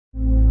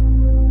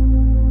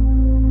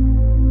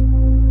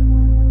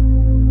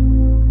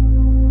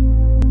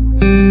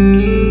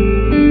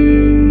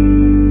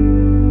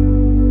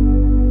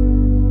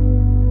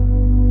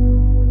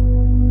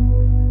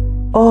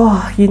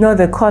You know,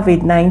 the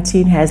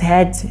COVID-19 has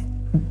had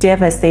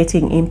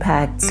devastating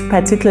impacts,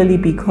 particularly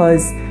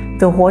because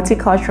the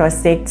horticultural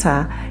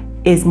sector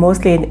is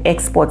mostly an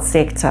export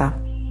sector.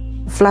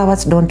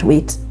 Flowers don't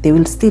wait. They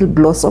will still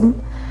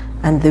blossom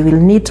and they will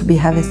need to be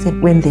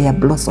harvested when they are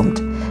blossomed.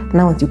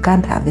 Now you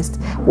can't harvest.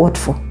 What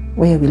for?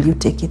 Where will you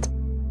take it?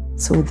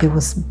 So there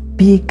was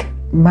big,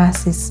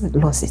 massive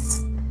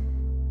losses.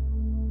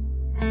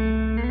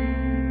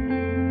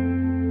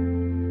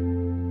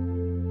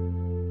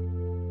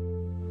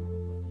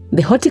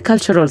 The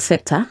horticultural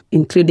sector,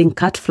 including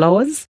cut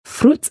flowers,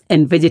 fruits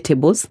and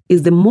vegetables,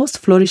 is the most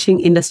flourishing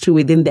industry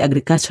within the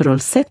agricultural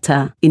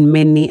sector in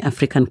many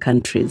African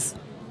countries.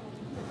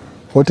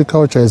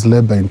 Horticulture is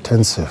labor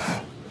intensive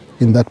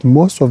in that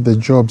most of the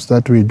jobs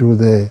that we do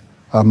there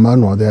are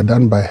manual, they are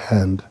done by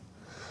hand.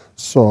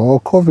 So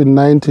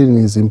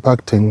COVID-19 is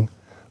impacting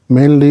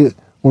mainly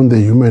on the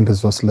human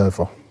resource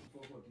level.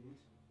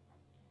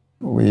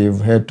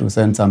 We've had to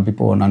send some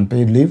people on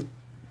unpaid leave.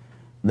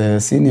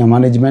 The senior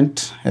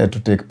management had to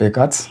take pay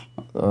cuts,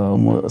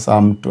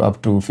 some to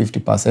up to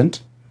 50%,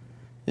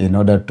 in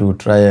order to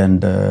try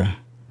and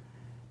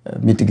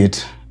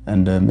mitigate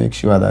and make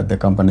sure that the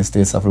company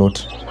stays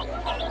afloat.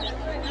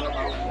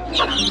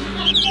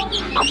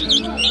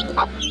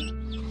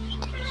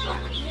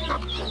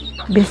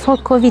 Before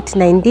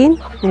COVID-19,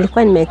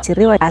 nilikuwa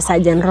nimeajiriwa as a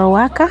general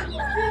worker,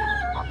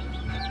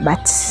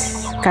 but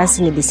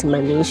kazi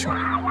nilisimamishwa.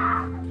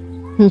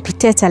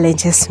 Nipitia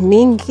challenges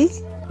mingi,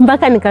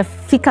 mpaka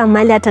nikafika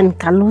mahali hata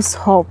nika lose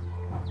hope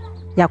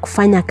ya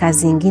kufanya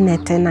kazi ingine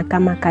tena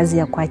kama kazi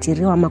ya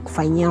kuajiriwa ama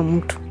kufanyia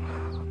mtu.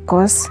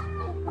 Because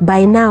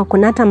by now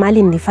kuna hata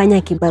mahali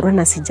nilifanya kibarua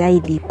na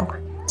sijailipwa.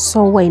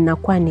 So huwa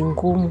inakuwa ni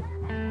ngumu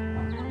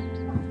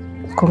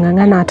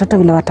kung'ang'ana watoto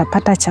vile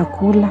watapata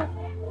chakula,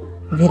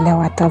 vile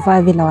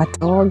watavaa, vile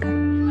wataoga.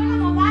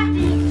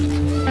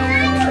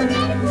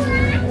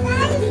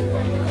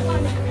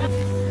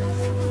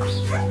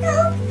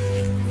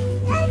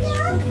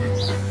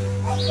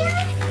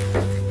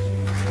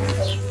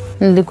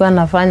 Nilikuwa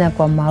nafanya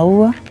kwa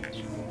maua,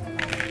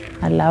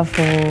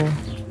 alafu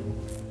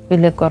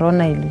vile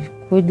corona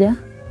ilikuja,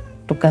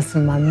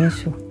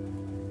 tukasimamishwa.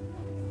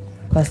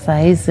 Kwa saa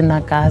hii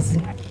sina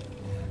kazi.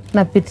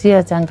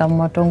 Napitia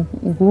changamoto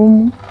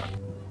ngumu,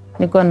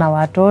 niko na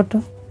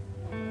watoto,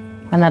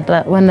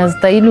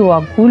 wanastahili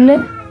wakule,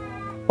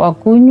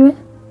 wakunywe.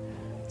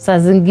 Saa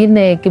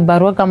zingine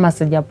kibarua kama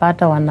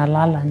sijapata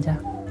wanalala njaa.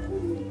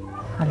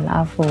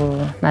 Alafu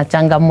na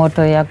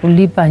changamoto ya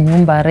kulipa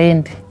nyumba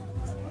rent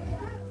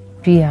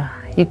pia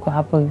iko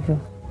hapo hivyo.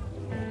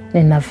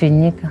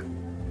 Ninafinyika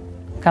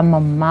kama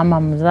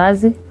mama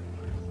mzazi,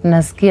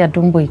 nasikia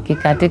tumbo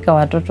ikikatika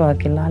watoto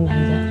wakilala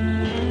njaa.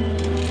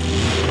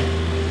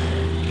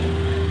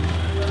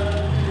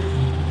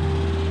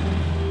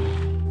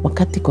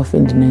 Wakati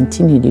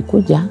COVID-19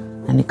 ilikuja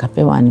na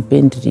nikapewa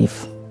unpaid leave,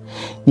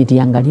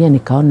 niliangalia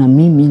nikaona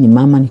mimi ni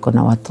mama, niko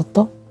na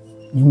watoto,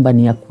 nyumba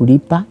ni ya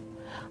kulipa,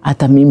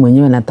 hata mimi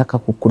mwenyewe nataka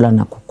kukula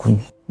na kukunywa.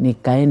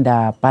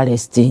 Nikaenda pale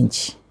stage,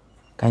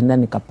 kaenda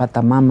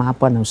nikapata mama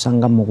hapo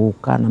anausanga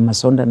muguka na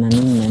masonda na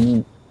nini na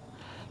nini.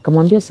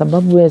 Kamwambia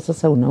sababu wewe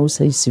sasa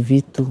unauza hizi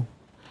vitu,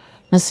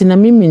 na sina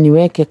mimi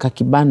niweke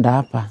kakibanda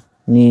hapa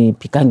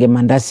nipikange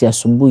mandazi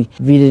asubuhi.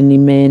 Vile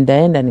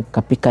nimeenda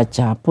nikapika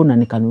chapo na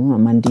nikanunua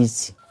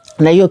mandizi.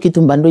 Na hiyo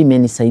kitu mbando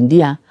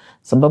imenisaidia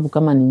sababu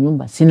kama ni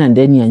nyumba sina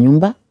ndeni ya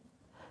nyumba,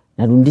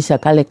 narudisha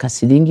kale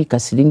kasilingi.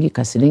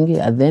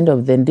 At the end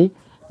of the day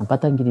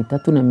napata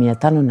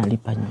 3,500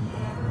 nalipa nyumba.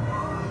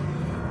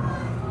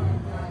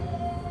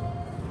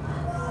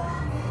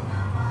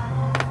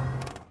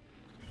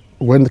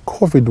 When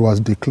COVID was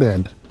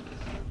declared,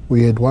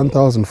 we had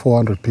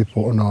 1,400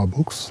 people on our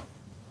books.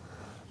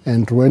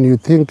 And when you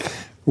think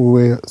we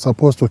were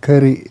supposed to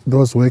carry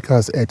those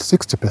workers at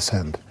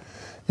 60%,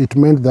 it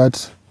meant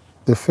that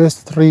the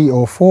first 3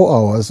 or 4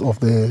 hours of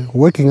the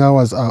working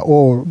hours are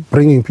all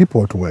bringing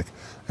people to work.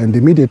 And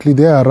immediately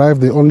they arrive,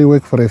 they only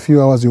work for a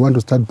few hours, you want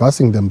to start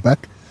busing them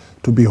back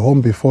to be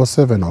home before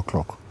 7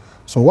 o'clock.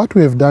 So what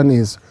we have done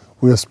is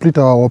we have split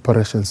our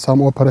operations.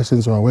 Some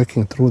operations were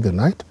working through the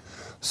night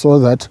so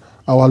that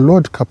our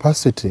load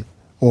capacity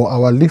or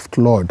our lift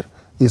load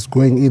is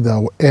going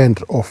either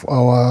end of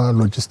our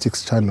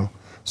logistics channel.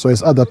 So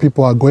as other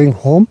people are going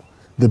home,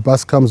 the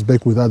bus comes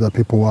back with other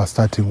people who are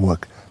starting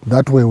work.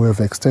 That way we've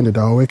extended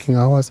our working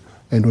hours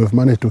and we've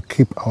managed to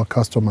keep our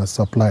customers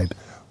supplied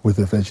with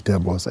the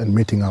vegetables and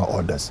meeting our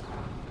orders.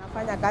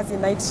 Nafanya kazi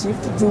night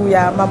shift juu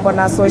ya mambo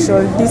na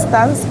social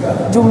distance.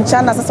 Juu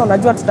mchana sasa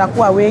unajua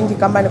tutakuwa wengi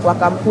kama ni kwa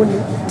kampuni.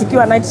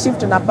 Tukiwa night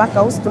shift na pack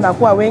house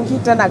tunakuwa wengi,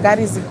 tena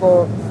gari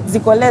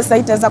ziko less,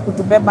 haitaweza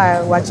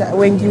kutubeba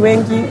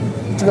wengi.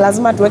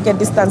 Lazima tuweke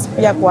distance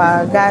pia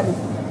kwa gari.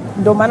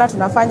 Ndio maana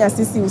tunafanya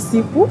sisi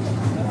usiku,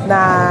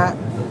 na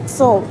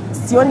so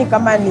sioni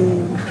kama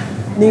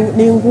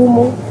ni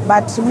ngumu,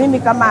 but mimi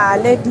kama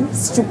lady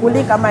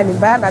sichukuli kama ni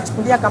mbaya,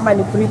 nachukulia kama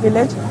ni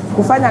privilege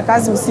kufanya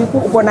kazi usiku.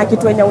 Uko na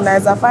kitu yenye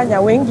unaweza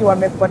fanya, wengi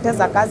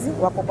wamepoteza kazi,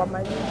 wako kwa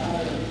manyumba.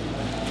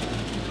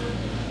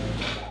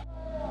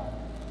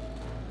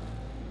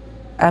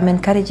 I'm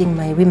encouraging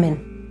my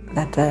women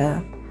that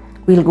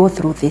we'll go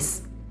through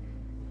this.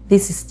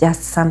 This is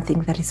just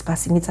something that is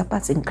passing. It's a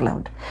passing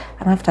cloud.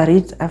 And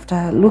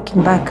after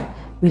looking back,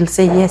 we'll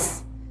say,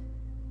 yes,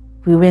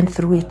 we went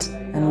through it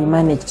and we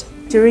managed.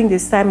 During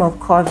this time of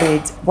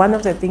COVID, one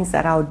of the things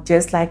that I would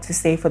just like to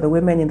say for the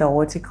women in the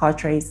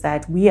horticulture is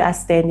that we are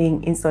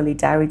standing in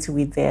solidarity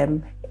with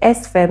them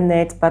as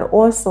FEMNET, but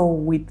also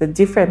with the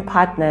different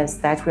partners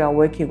that we are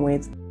working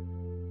with.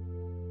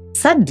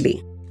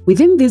 Sadly,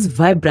 within this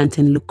vibrant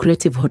and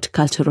lucrative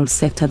horticultural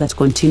sector that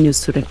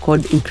continues to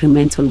record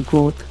incremental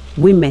growth,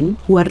 women,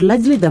 who are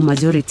largely the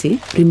majority,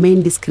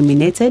 remain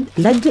discriminated,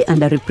 largely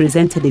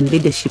underrepresented in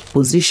leadership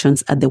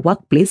positions at the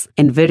workplace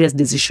and various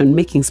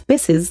decision-making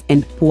spaces,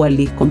 and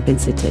poorly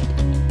compensated.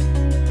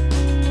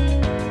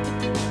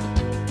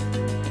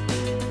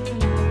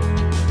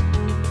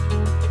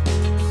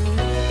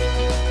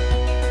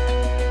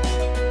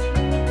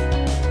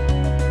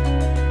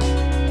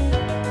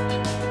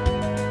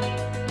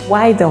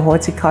 Why the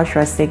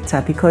horticultural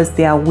sector? Because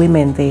there are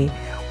women there,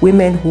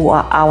 women who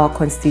are our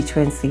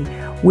constituency,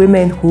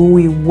 women who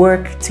we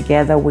work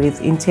together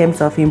with in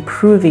terms of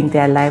improving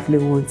their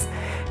livelihoods,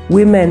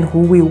 women who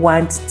we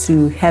want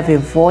to have a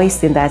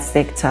voice in that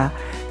sector,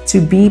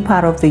 to be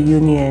part of the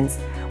unions,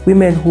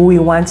 women who we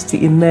want to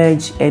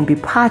emerge and be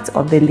part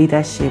of the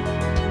leadership.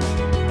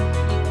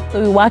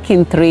 So we work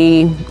in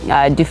three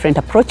different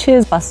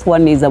approaches. First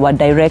one is our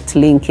direct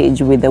linkage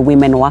with the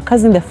women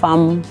workers in the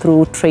farm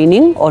through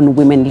training on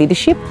women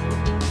leadership.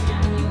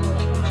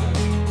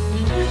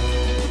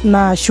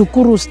 Na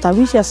shukuru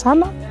Stawisha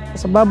sana kwa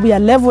sababu ya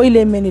level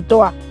ile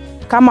imenitoa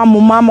kama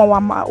mumama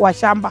wa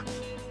shamba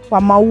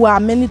wa maua,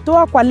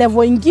 amenitoa kwa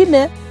level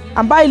ingine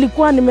ambayo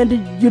ilikuwa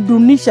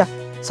nimejidunisha.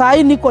 Sasa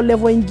hii niko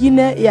level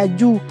ingine ya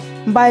juu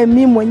ambaye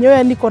mimi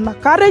mwenyewe niko na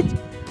courage,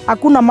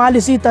 hakuna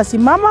mahali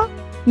sitasimama,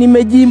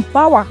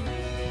 nimejiempower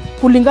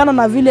kulingana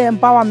na vile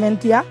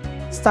empowerment ya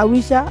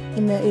Stawisha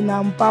ina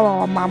empower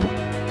wa mama.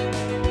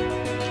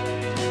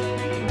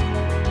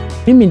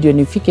 Mimi ndio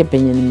nifike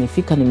penye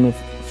nimefika,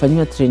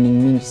 nimefanywa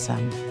training mingi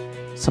sana.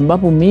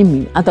 Sababu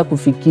mimi hata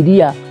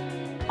kufikiria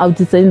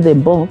outside the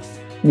box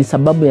ni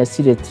sababu ya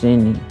sile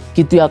training.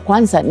 Kitu ya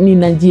kwanza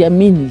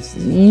ninajiamini,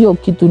 hiyo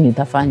kitu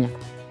nitafanya.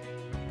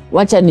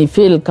 Wacha ni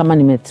fail kama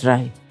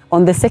nimetry.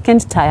 On the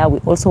second tier,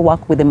 we also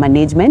work with the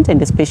management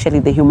and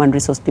especially the human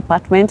resource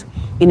department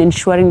in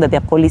ensuring that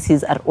their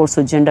policies are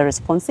also gender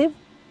responsive.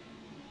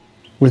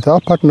 With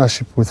our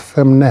partnership with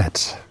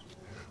FEMNET,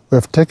 we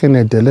have taken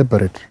a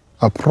deliberate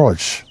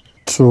approach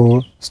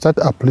to start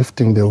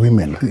uplifting the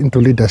women into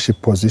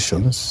leadership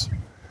positions.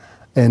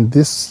 And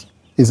this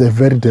is a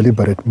very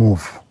deliberate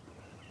move.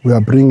 We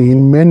are bringing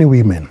in many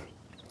women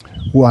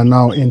who are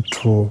now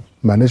into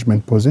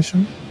management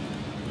position.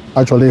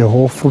 Actually, a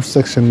whole fruit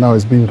section now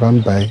is being run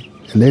by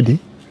a lady,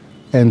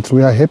 and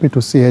we are happy to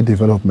see her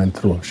development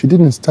through. She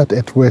didn't start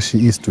at where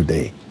she is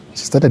today.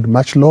 She started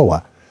much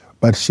lower,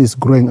 but she's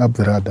growing up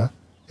the ladder,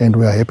 and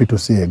we are happy to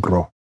see her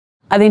grow.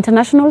 At the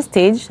international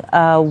stage,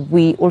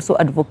 we also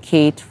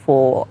advocate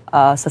for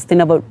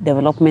Sustainable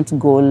Development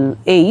Goal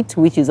 8,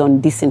 which is on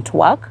decent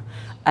work.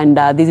 And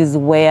this is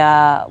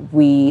where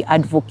we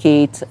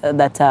advocate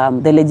that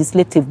the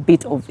legislative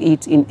bit of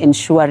it in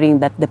ensuring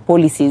that the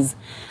policies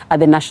at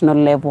the national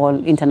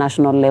level,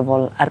 international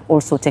level are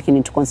also taken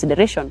into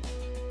consideration.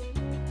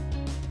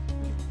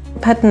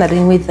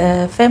 Partnering with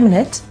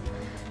FEMNET,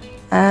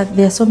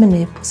 there are so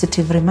many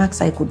positive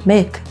remarks I could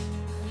make,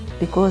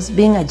 because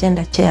being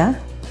agenda chair,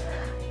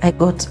 I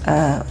got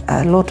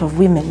a lot of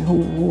women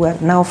who are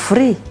now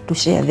free to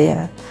share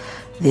their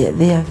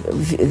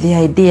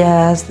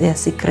ideas, their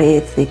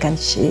secrets. They can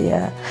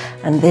share,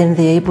 and then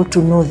they're able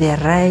to know their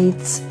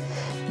rights.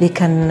 They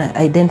can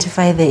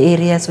identify the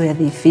areas where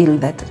they feel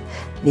that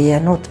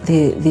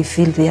they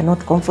feel they are not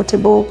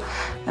comfortable.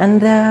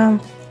 And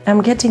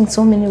I'm getting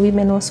so many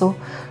women also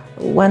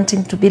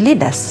wanting to be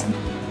leaders.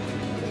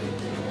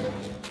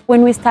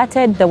 When we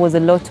started, there was a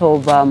lot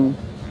of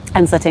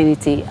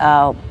uncertainty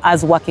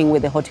as working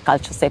with the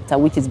horticulture sector,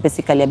 which is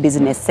basically a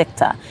business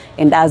sector,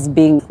 and as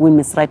being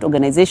women's rights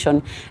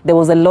organization, there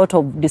was a lot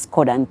of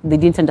discordance. They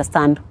didn't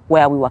understand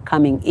where we were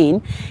coming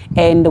in,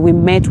 and we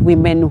met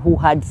women who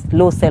had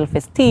low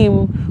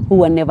self-esteem, who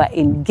were never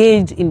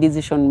engaged in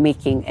decision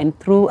making. And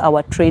through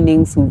our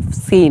trainings,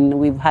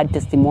 we've had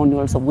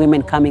testimonials of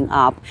women coming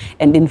up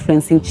and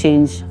influencing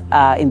change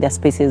in their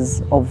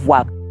spaces of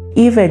work.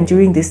 Even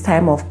during this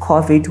time of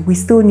COVID, we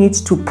still need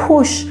to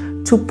push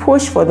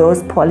for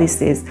those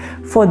policies,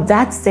 for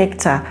that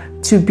sector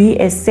to be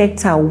a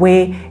sector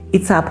where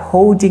it's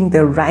upholding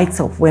the rights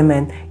of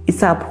women,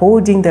 it's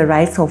upholding the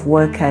rights of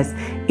workers.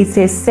 It's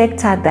a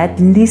sector that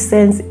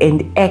listens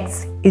and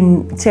acts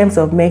in terms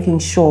of making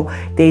sure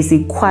there is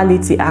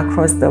equality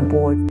across the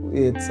board.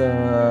 It's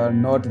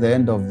not the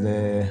end of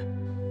the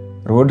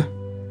road.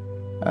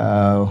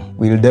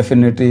 We'll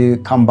definitely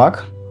come back,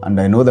 and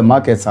I know the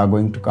markets are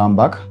going to come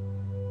back.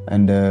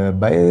 And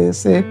by,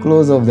 say,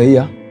 close of the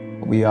year,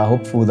 we are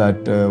hopeful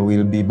that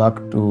we'll be back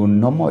to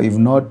normal, if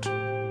not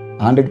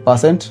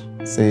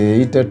 100%,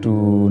 say 80 to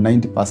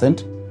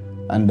 90%.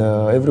 and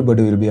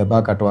everybody will be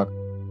back at work.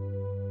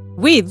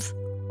 With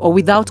or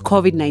without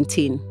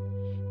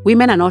COVID-19,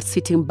 women are not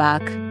sitting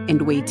back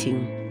and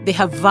waiting. They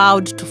have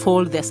vowed to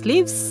fold their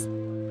sleeves,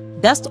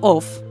 dust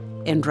off,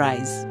 and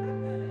rise.